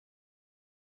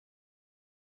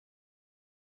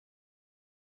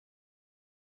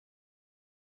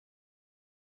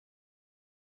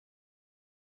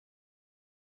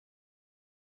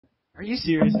Are you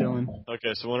serious, Dylan?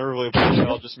 Okay, so whenever we play,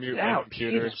 I'll just mute my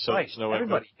computer Jesus so Christ. there's no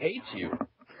Everybody echo. hates you.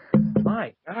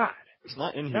 My God. He's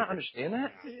not in You here. not understand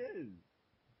that? He is.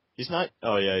 He's not.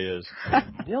 Oh yeah, he is.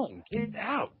 Dylan, get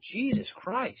out. Jesus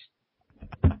Christ.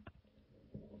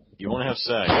 You want to have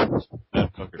sex?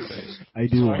 That poker face. I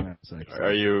do want to have sex.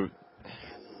 Are you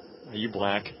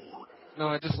black? No,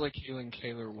 I just like healing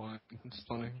Kaylor one. It's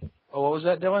funny. Oh, what was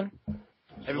that, Dylan?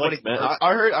 Everybody,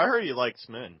 I heard he likes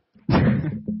men.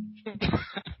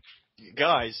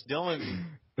 Guys, Dylan,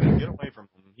 get away from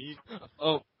him.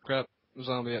 Oh crap!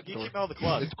 Zombie at the He door. came out of the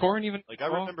closet. Is Corin even? Like I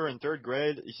remember in 3rd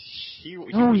grade,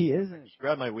 No, he isn't. He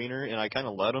grabbed my wiener, and I kind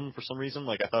of let him for some reason.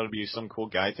 Like I thought it'd be some cool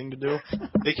guy thing to do.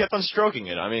 They kept on stroking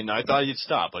it. I mean, I thought he'd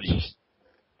stop, but he just.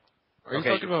 Are you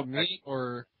talking about me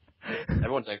or?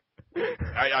 Everyone's like,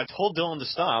 I told Dylan to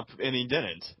stop, and he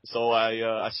didn't. So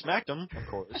I smacked him, of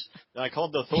course. And I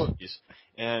called the authorities,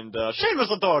 and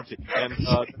shameless authority. And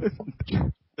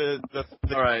the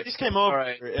police came over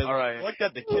and looked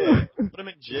at the kid, put him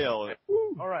in jail.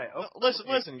 all right. Oh,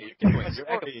 Listen. You're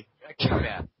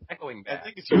echoing back. I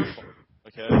think it's your fault.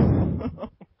 Okay.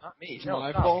 Not me. It's No,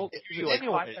 my stop. fault. You like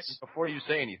 5 seconds before you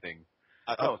say anything.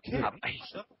 No, stop.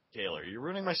 Taylor, you're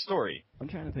ruining my story. I'm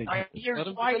trying to think. I'm here Let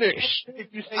him twice. finish.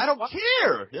 If you say I don't twice,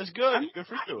 care. That's good. Good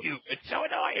for you. It's so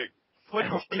annoying.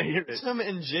 Puts him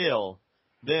in jail.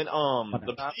 Then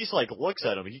the police looks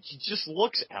at him. He just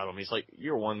looks at him. He's like,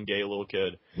 "You're one gay little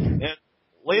kid." And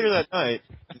later that night,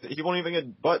 he won't even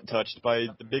get butt touched by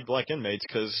the big black inmates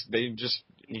because he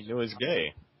knew he was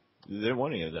gay. They didn't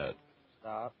want any of that.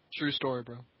 Stop. True story,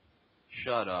 bro.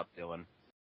 Shut up, Dylan.